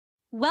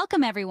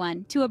Welcome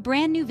everyone to a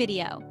brand new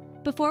video.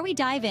 Before we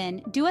dive in,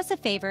 do us a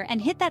favor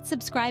and hit that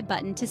subscribe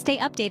button to stay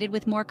updated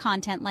with more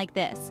content like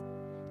this.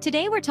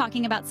 Today we're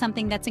talking about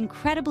something that's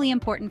incredibly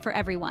important for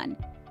everyone: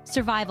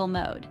 survival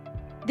mode.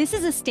 This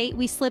is a state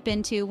we slip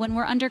into when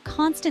we're under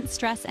constant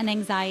stress and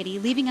anxiety,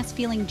 leaving us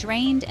feeling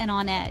drained and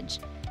on edge.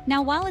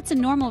 Now, while it's a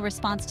normal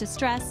response to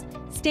stress,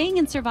 staying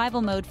in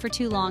survival mode for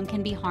too long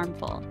can be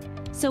harmful.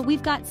 So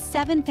we've got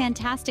 7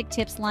 fantastic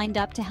tips lined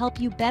up to help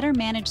you better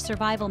manage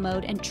survival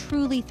mode and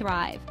truly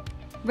thrive.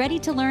 Ready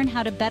to learn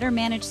how to better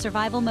manage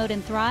survival mode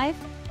and thrive?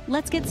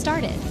 Let's get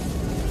started.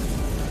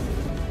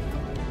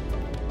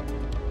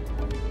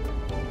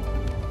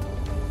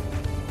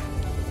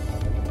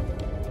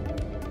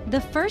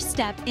 The first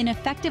step in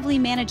effectively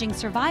managing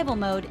survival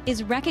mode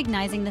is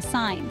recognizing the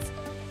signs.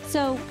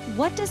 So,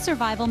 what does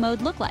survival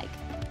mode look like?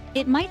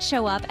 It might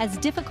show up as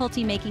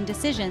difficulty making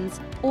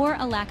decisions or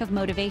a lack of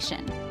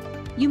motivation.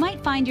 You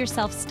might find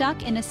yourself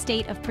stuck in a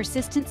state of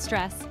persistent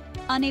stress,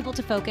 unable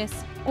to focus,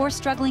 or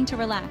struggling to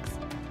relax.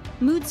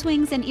 Mood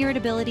swings and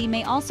irritability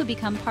may also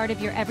become part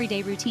of your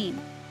everyday routine.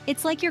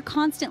 It's like you're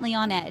constantly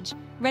on edge,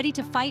 ready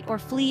to fight or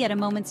flee at a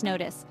moment's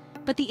notice,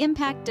 but the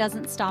impact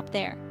doesn't stop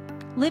there.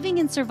 Living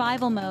in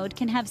survival mode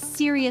can have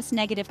serious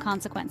negative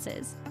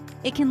consequences.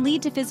 It can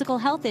lead to physical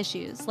health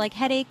issues like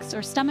headaches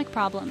or stomach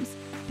problems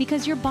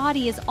because your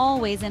body is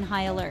always in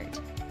high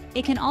alert.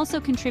 It can also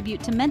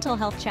contribute to mental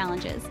health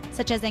challenges,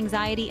 such as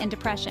anxiety and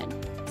depression.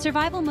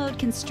 Survival mode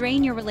can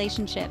strain your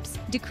relationships,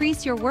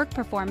 decrease your work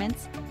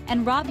performance,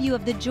 and rob you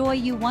of the joy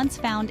you once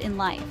found in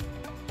life.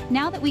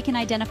 Now that we can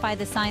identify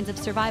the signs of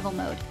survival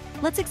mode,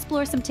 let's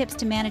explore some tips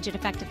to manage it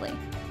effectively.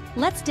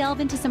 Let's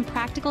delve into some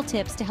practical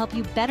tips to help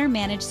you better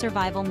manage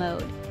survival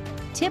mode.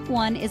 Tip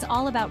 1 is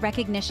all about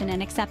recognition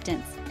and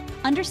acceptance.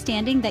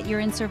 Understanding that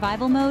you're in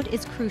survival mode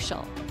is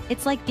crucial.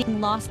 It's like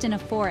being lost in a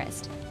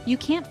forest. You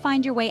can't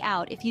find your way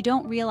out if you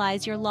don't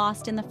realize you're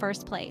lost in the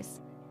first place.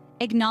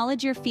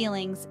 Acknowledge your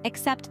feelings,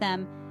 accept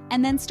them,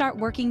 and then start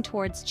working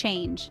towards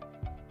change.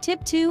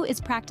 Tip 2 is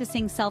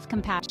practicing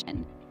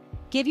self-compassion.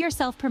 Give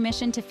yourself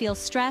permission to feel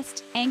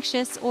stressed,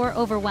 anxious, or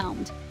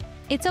overwhelmed.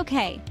 It's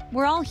okay.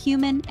 We're all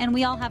human and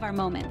we all have our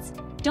moments.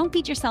 Don't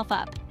beat yourself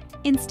up.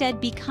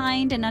 Instead, be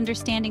kind and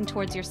understanding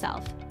towards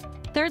yourself.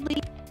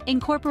 Thirdly,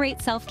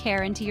 incorporate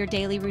self-care into your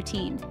daily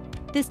routine.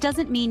 This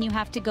doesn't mean you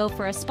have to go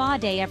for a spa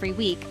day every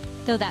week,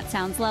 though that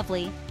sounds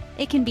lovely.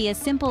 It can be as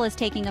simple as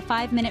taking a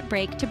 5-minute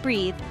break to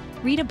breathe,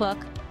 read a book,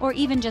 or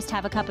even just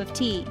have a cup of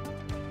tea.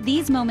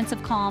 These moments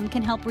of calm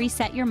can help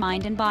reset your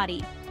mind and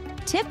body.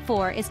 Tip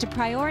 4 is to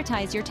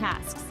prioritize your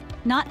tasks.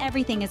 Not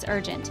everything is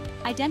urgent.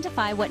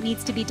 Identify what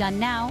needs to be done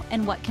now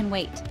and what can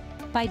wait.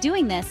 By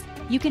doing this,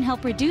 you can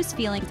help reduce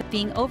feelings of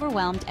being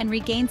overwhelmed and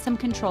regain some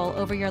control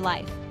over your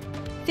life.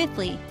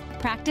 Fifthly,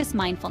 practice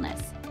mindfulness.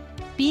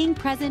 Being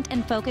present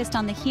and focused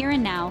on the here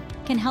and now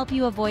can help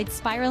you avoid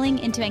spiraling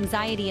into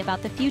anxiety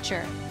about the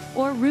future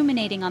or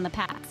ruminating on the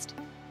past.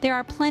 There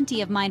are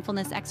plenty of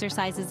mindfulness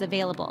exercises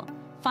available.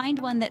 Find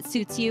one that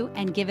suits you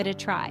and give it a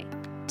try.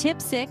 Tip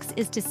 6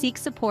 is to seek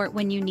support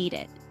when you need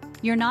it.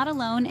 You're not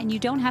alone and you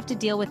don't have to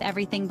deal with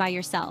everything by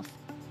yourself.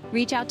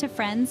 Reach out to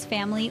friends,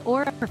 family,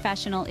 or a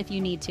professional if you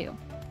need to.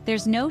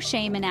 There's no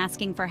shame in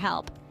asking for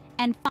help.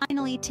 And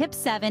finally, tip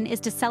 7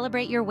 is to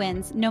celebrate your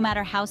wins, no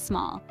matter how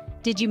small.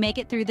 Did you make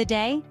it through the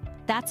day?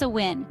 That's a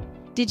win.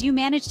 Did you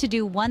manage to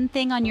do one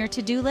thing on your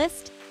to-do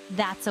list?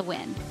 That's a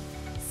win.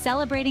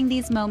 Celebrating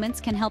these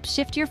moments can help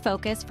shift your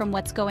focus from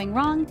what's going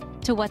wrong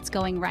to what's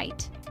going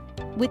right.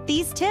 With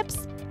these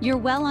tips, you're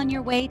well on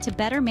your way to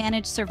better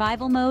manage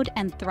survival mode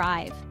and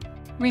thrive.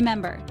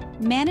 Remember,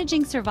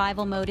 managing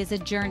survival mode is a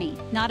journey,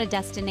 not a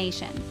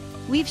destination.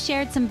 We've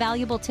shared some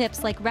valuable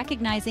tips like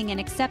recognizing and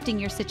accepting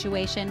your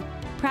situation,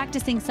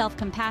 practicing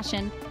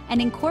self-compassion,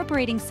 and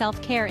incorporating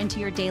self-care into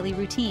your daily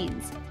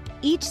routines.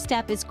 Each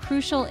step is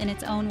crucial in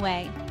its own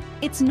way.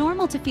 It's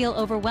normal to feel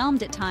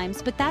overwhelmed at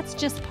times, but that's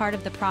just part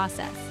of the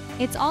process.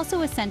 It's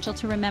also essential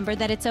to remember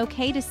that it's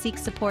okay to seek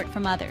support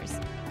from others.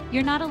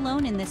 You're not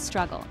alone in this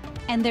struggle,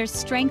 and there's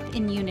strength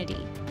in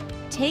unity.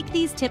 Take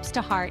these tips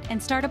to heart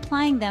and start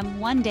applying them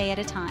one day at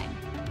a time.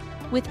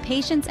 With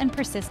patience and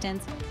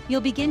persistence,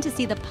 you'll begin to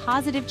see the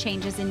positive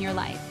changes in your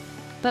life.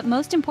 But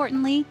most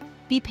importantly,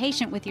 be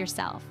patient with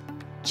yourself.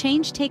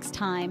 Change takes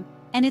time,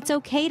 and it's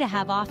okay to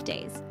have off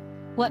days.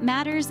 What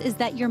matters is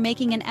that you're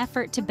making an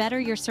effort to better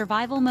your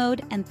survival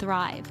mode and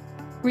thrive.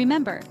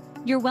 Remember,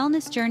 your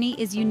wellness journey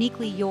is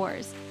uniquely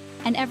yours,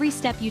 and every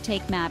step you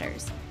take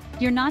matters.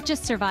 You're not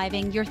just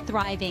surviving, you're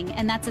thriving,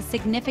 and that's a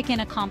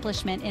significant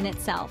accomplishment in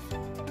itself.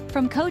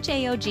 From Coach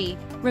AOG,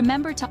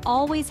 remember to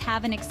always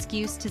have an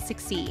excuse to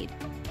succeed.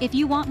 If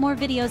you want more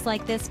videos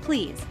like this,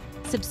 please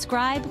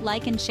subscribe,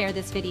 like, and share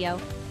this video.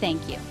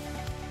 Thank you.